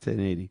Talk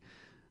 1080.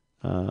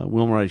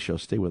 Will Marotti Show.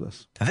 Stay with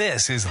us.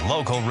 This is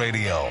local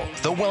radio,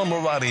 the Will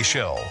Marotti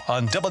Show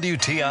on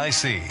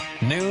WTIC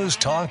News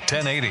Talk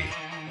 1080.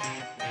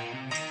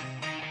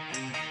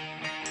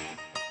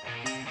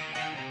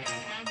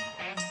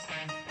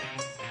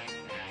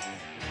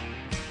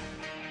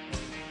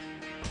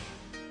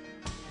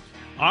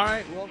 All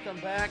right, welcome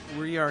back.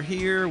 We are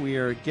here. We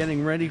are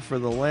getting ready for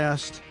the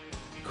last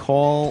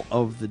call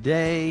of the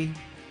day,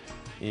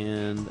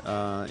 and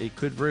it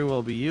could very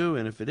well be you.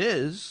 And if it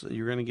is,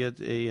 you're going to get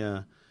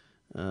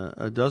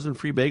a dozen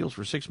free bagels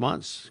for 6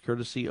 months,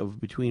 courtesy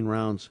of Between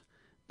Rounds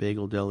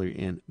Bagel Deli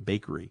and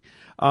Bakery.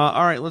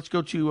 All right, let's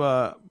go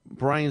to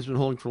Brian's been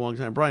holding for a long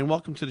time. Brian,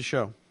 welcome to the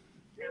show.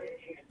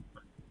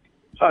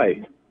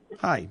 Hi.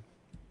 Hi.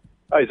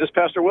 Hi, is this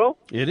Pastor Will?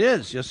 It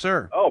is, yes,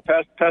 sir. Oh,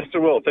 Pastor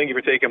Will, thank you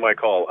for taking my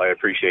call. I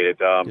appreciate it.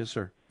 Yes,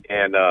 sir.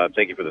 And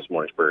thank you for this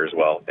morning's prayer as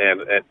well.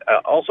 And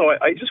also,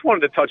 I just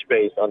wanted to touch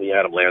base on the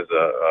Adam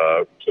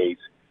Lanza case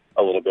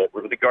a little bit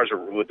with regards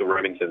with the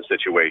Remington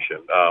situation.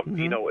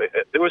 You know,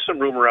 there was some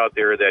rumor out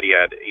there that he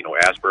had,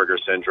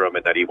 Asperger's syndrome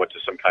and that he went to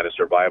some kind of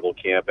survival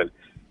camp. And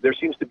there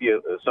seems to be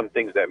some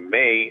things that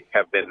may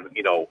have been,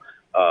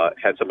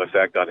 had some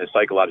effect on his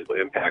psychological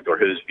impact or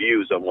his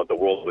views on what the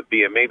world would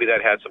be. And maybe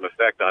that had some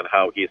effect on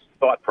how his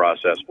thought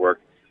process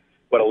worked.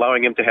 But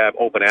allowing him to have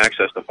open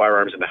access to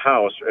firearms in the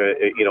house,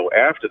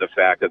 after the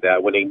fact of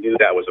that, when they knew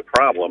that was a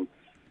problem,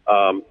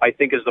 I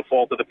think is the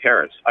fault of the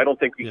parents. I don't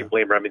think you can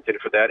blame Remington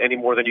for that any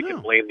more than you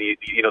can blame the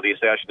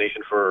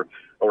assassination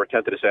or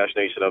attempted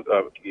assassination of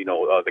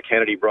the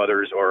Kennedy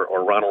brothers or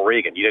Ronald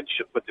Reagan. You didn't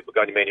put the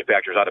gun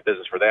manufacturers out of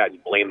business for that. You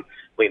blame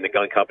the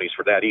gun companies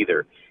for that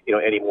either.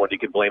 Any more than you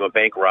could blame a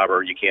bank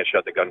robber. You can't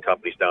shut the gun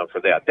companies down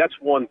for that. That's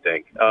one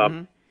thing.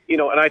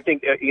 And I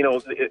think,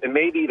 it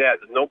may be that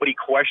nobody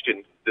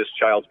questioned this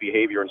child's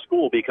behavior in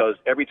school because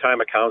every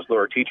time a counselor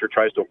or teacher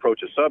tries to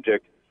approach a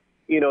subject,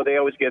 they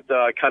always get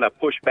kind of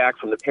pushed back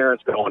from the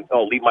parents going,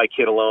 oh, leave my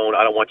kid alone.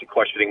 I don't want you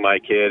questioning my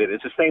kid. And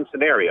it's the same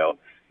scenario.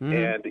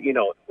 And,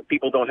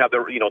 people don't have the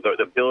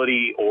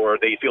ability or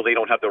they feel they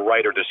don't have the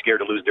right or they're scared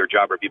to lose their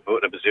job or be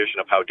put in a position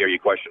of how dare you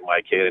question my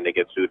kid and they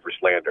get sued for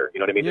slander. You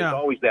know what I mean? There's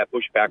always that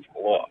pushback from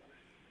the law.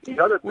 The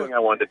other thing I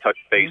wanted to touch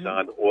base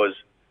on was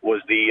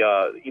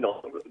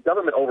the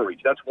government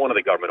overreach. That's one of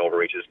the government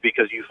overreaches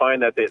because you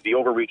find that the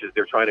overreach is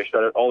they're trying to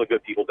shut all the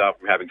good people down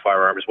from having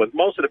firearms when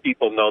most of the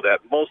people know that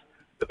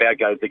the bad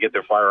guys, they get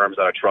their firearms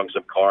out of trunks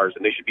of cars,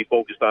 and they should be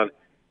focused on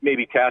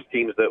maybe task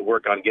teams that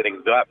work on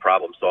getting that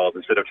problem solved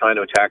instead of trying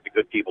to attack the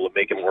good people and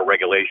making more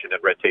regulation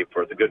and red tape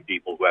for the good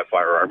people who have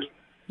firearms.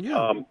 Yeah.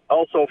 I'm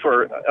also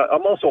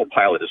a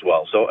pilot as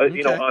well. So,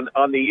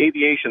 on the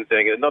aviation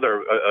thing,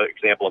 another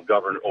example of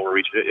government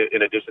overreach,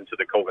 in addition to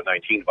the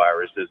COVID-19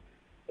 virus, is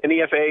in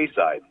the FAA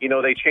side.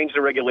 They changed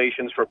the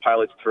regulations for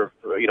pilots, for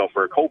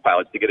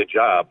co-pilots to get a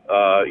job,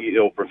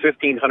 for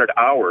 1,500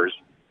 hours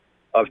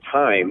of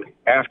time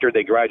after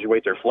they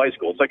graduate their flight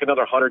school. It's like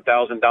another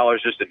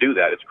 $100,000 just to do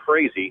that. It's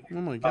crazy. Oh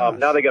my gosh.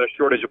 Now they got a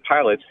shortage of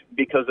pilots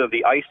because of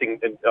the icing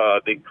and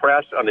the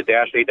crash on the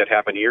Dash 8 that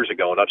happened years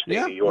ago in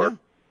upstate New York.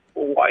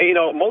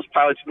 Yeah. Most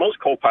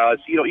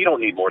co-pilots, you don't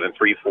need more than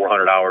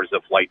 300-400 hours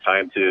of flight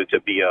time to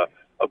be a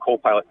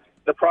co-pilot.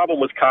 The problem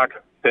was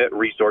cockpit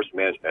resource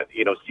management,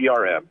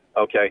 CRM.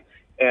 Okay,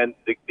 and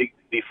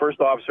the first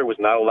officer was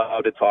not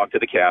allowed to talk to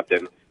the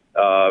captain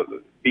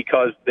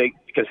because they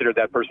considered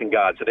that person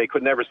God. So they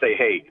could never say,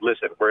 hey,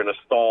 listen, we're in a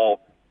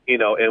stall,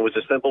 and it was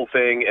a simple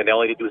thing, and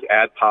all they had to do was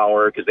add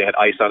power because they had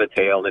ice on the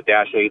tail, and the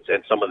Dash 8s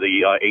and some of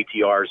the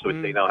ATRs,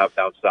 which they now have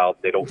down south,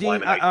 they don't fly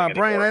them in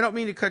Brian, I don't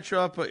mean to cut you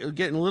off, but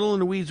getting a little in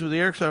the weeds with the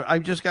air, so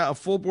I've just got a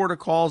full board of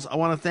calls. I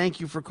want to thank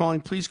you for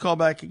calling. Please call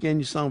back again.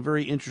 You sound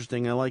very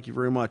interesting. I like you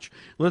very much.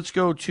 Let's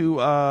go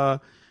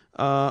to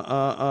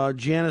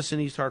Janice in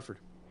East Hartford.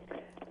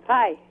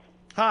 Hi.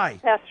 Hi.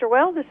 Pastor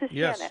Will, this is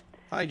Yes. Janet.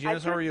 Hi,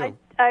 Janice. How are you?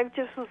 I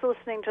just was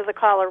listening to the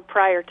caller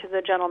prior to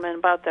the gentleman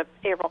about the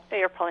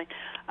airplane.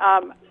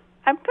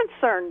 I'm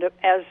concerned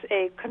as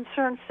a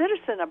concerned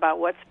citizen about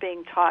what's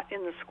being taught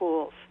in the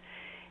schools.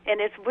 And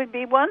it would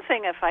be one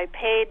thing if I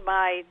paid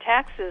my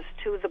taxes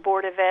to the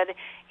Board of Ed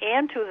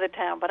and to the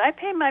town, but I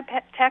pay my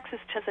taxes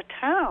to the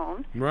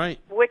town, right,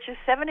 which is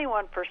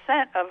 71%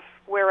 of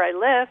where I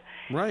live,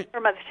 right, for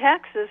my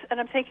taxes,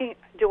 and I'm thinking,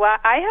 do I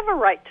have a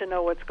right to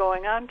know what's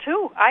going on,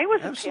 too? I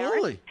was a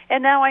parent,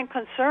 and now I'm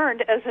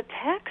concerned as a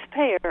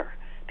taxpayer,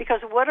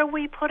 because what are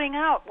we putting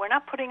out? We're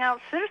not putting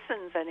out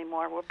citizens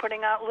anymore. We're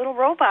putting out little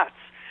robots.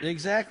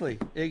 Exactly.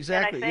 Think,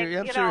 You're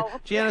absolutely,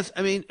 Janice,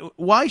 I mean,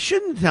 why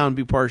shouldn't the town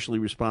be partially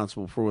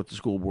responsible for what the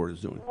school board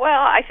is doing?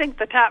 Well, I think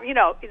the town,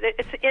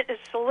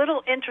 it's a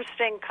little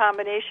interesting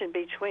combination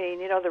between,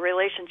 the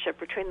relationship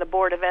between the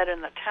Board of Ed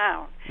and the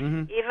town.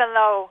 Mm-hmm. Even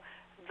though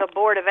the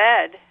Board of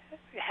Ed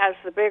has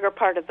the bigger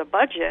part of the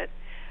budget,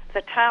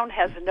 the town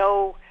has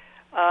no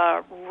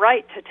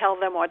right to tell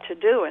them what to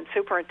do, and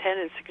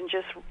superintendents can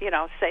just,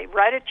 say,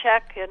 write a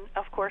check, and,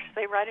 of course,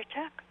 they write a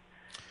check.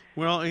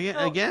 Well,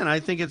 again,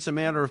 I think it's a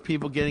matter of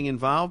people getting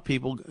involved,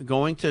 people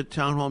going to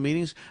town hall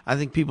meetings. I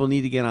think people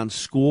need to get on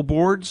school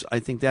boards. I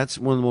think that's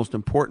one of the most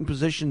important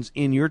positions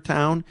in your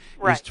town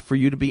is for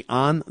you to be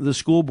on the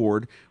school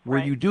board where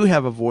you do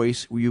have a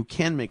voice, where you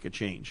can make a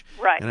change.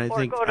 Right. And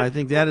I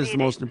think that is the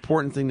most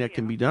important thing that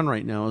can be done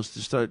right now is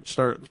to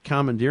start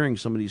commandeering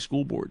some of these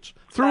school boards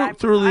through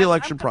the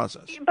election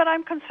process. But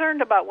I'm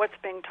concerned about what's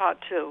being taught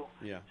too.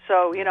 Yeah.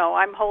 So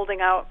I'm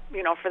holding out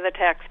for the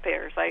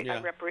taxpayers. I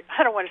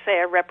don't want to say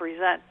I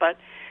represent, but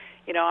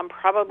I'm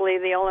probably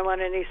the only one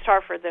in East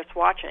Hartford that's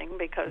watching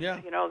because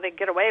they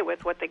get away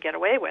with what they get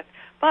away with.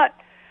 But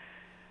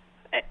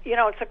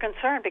it's a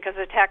concern because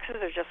the taxes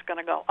are just going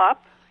to go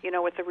up.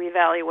 With the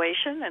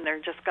revaluation, and they're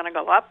just going to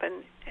go up.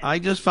 And I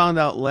just found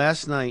out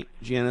last night,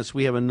 Janice,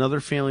 we have another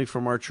family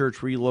from our church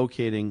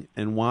relocating,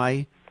 and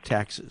why?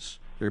 Taxes.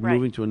 They're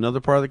moving to another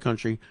part of the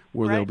country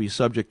where they'll be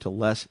subject to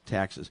less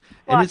taxes.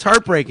 And it's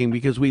heartbreaking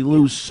because we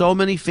lose so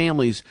many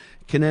families,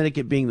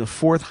 Connecticut being the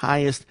fourth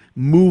highest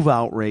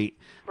move-out rate.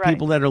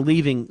 People that are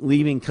leaving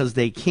because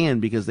they can,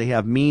 because they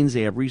have means,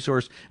 they have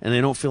resource, and they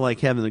don't feel like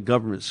having the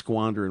government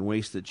squander and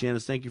waste it.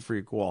 Janice, thank you for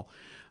your call.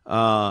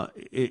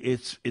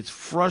 It's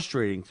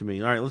frustrating to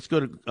me. All right, let's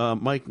go to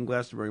Mike in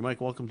Glastonbury.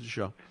 Mike, welcome to the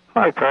show.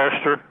 Hi,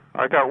 Pastor.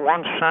 I got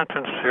one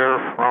sentence here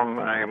from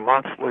a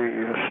monthly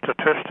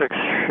statistics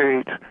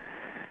sheet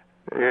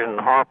in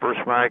Harper's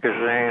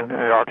Magazine.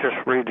 I'll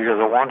just read you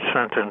the one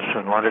sentence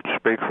and let it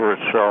speak for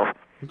itself.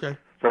 Okay.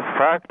 The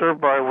factor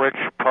by which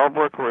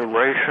public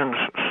relations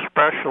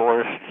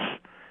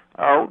specialists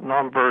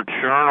outnumber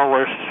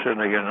journalists in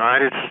the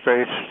United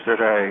States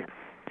today.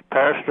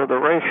 Pastor, the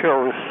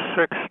ratio is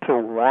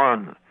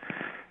 6-1.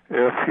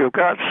 If you've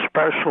got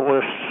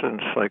specialists in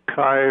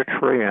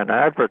psychiatry and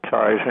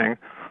advertising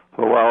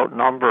who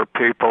outnumber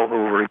people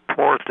who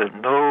report the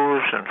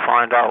news and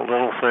find out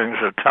little things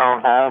at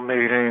town hall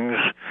meetings,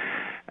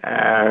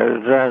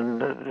 then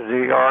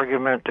the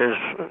argument is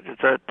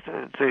that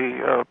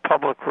the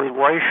public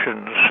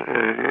relations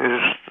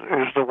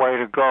is the way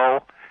to go,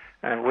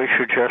 and we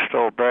should just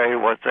obey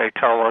what they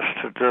tell us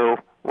to do,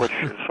 which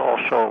is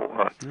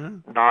also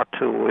not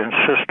to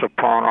insist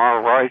upon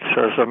our rights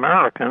as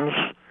Americans.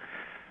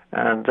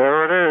 And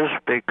there it is,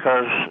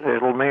 because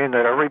it'll mean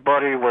that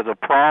everybody with a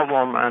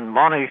problem and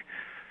money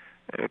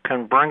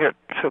can bring it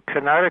to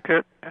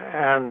Connecticut,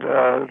 and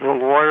the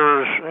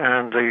lawyers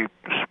and the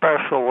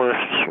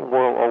specialists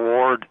will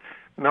award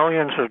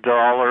millions of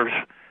dollars,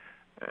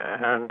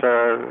 and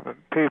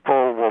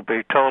people will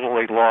be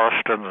totally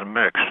lost in the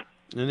mix.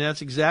 And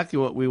that's exactly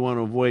what we want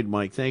to avoid,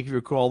 Mike. Thank you for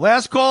your call.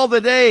 Last call of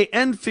the day,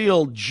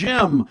 Enfield,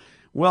 Jim.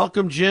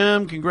 Welcome,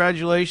 Jim.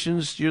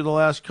 Congratulations. You're the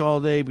last call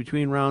of the day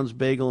between rounds,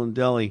 Bagel and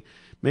Deli.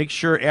 Make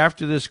sure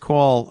after this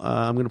call,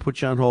 I'm going to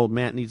put you on hold.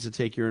 Matt needs to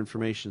take your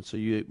information so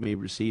you may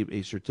receive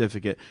a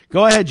certificate.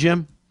 Go ahead,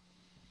 Jim.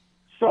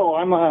 So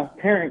I'm a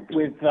parent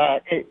with a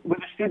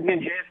student in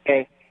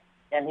JFK,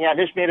 and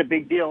this made a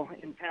big deal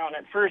in town.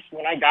 At first,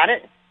 when I got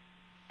it,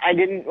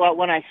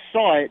 when I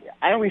saw it,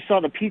 I only saw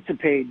the pizza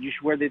page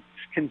where it's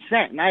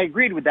consent, and I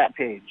agreed with that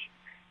page.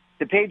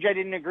 The page I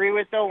didn't agree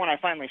with, though, when I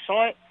finally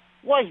saw it,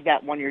 was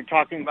that one you're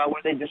talking about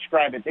where they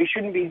describe it. They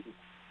shouldn't be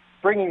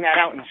bringing that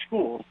out in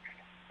schools.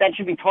 That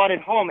should be taught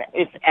at home,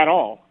 if at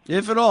all.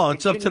 If at all.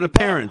 It's up to the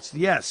parents.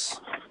 Yes.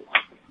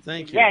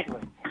 Thank you.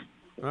 Exactly.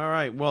 All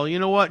right. Well, you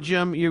know what,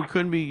 Jim? You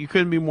couldn't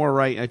be more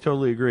right. I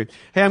totally agree.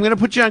 Hey, I'm going to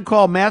put you on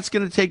call. Matt's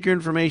going to take your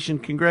information.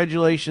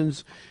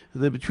 Congratulations.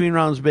 The Between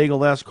Rounds Bagel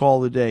last call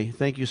of the day.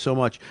 Thank you so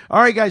much.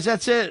 All right, guys,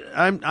 that's it.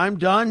 I'm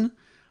done.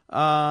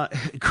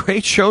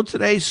 Great show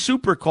today.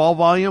 Super call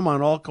volume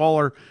on All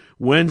Caller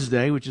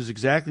Wednesday, which is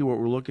exactly what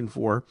we're looking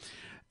for.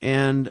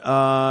 And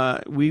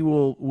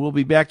we'll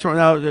be back to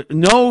now.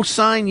 No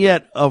sign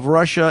yet of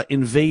Russia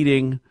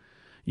invading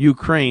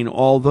Ukraine,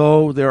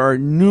 although there are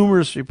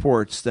numerous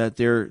reports that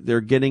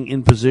they're getting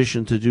in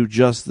position to do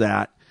just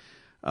that.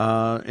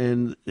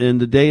 And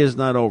the day is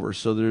not over,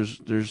 so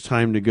there's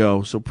time to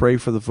go. So pray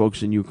for the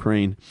folks in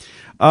Ukraine.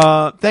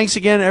 Thanks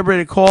again,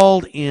 everybody that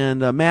called, and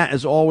Matt,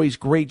 as always,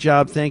 great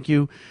job. Thank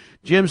you,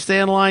 Jim. Stay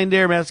in line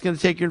there. Matt's going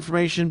to take your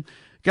information.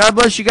 God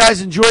bless you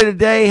guys. Enjoy the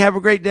day. Have a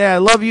great day. I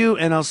love you,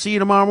 and I'll see you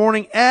tomorrow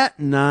morning at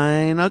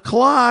 9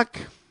 o'clock.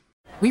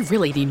 We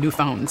really need new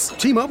phones.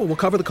 T-Mobile will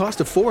cover the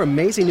cost of 4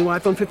 amazing new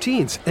iPhone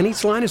 15s, and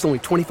each line is only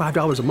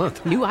 $25 a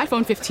month. New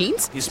iPhone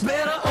 15s? It's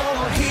better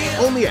over here.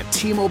 Only at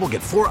T-Mobile,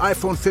 get 4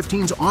 iPhone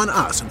 15s on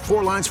us and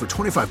 4 lines for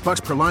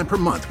 $25 per line per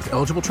month with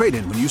eligible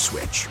trade-in when you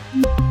switch.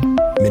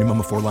 Minimum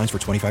of 4 lines for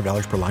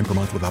 $25 per line per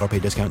month with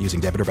autopay discount using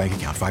debit or bank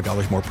account.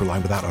 $5 more per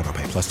line without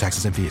autopay, plus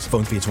taxes and fees.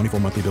 Phone fee at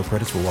 24 monthly bill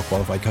credits for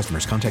well-qualified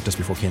customers. Contact us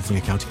before canceling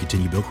account to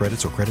continue bill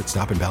credits or credit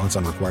stop and balance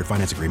on required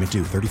finance agreement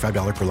due.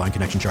 $35 per line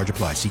connection charge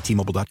applies. See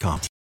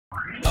T-Mobile.com.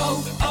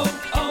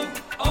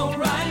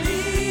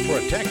 For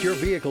a Protect your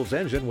vehicle's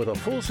engine with a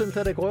full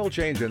synthetic oil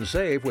change and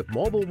save with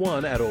Mobile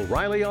One at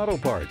O'Reilly Auto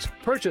Parts.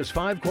 Purchase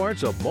 5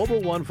 quarts of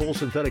Mobile One full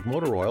synthetic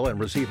motor oil and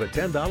receive a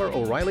 $10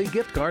 O'Reilly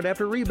gift card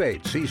after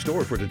rebate. See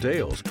store for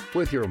details.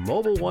 With your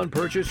Mobile One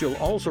purchase, you'll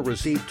also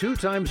receive 2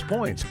 times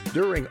points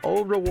during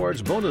O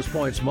Rewards Bonus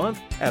Points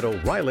Month at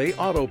O'Reilly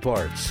Auto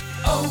Parts.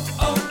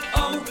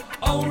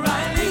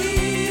 O'Reilly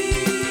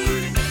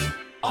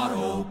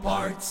Auto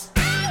Parts.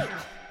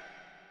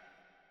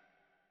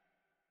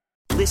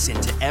 Listen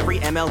to every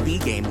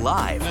MLB game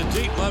live. In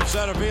the deep left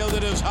center field,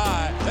 it is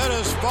high, it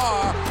is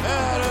far,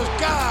 it is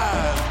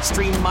gone.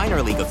 Stream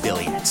minor league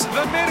affiliates.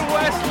 The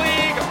Midwest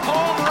League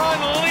home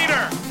run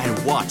leader.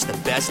 And watch the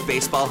best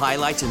baseball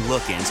highlights and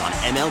look-ins on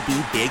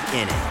MLB Big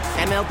Inning.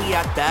 MLB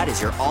At Bat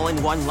is your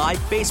all-in-one live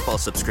baseball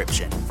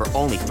subscription for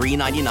only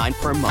 $3.99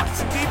 per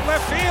month. Deep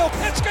left field,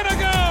 it's gonna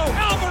go.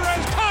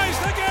 Alvarez ties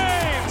the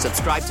game.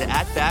 Subscribe to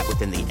At Bat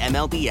within the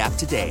MLB app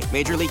today.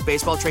 Major League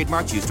Baseball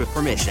trademarks used with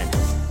permission.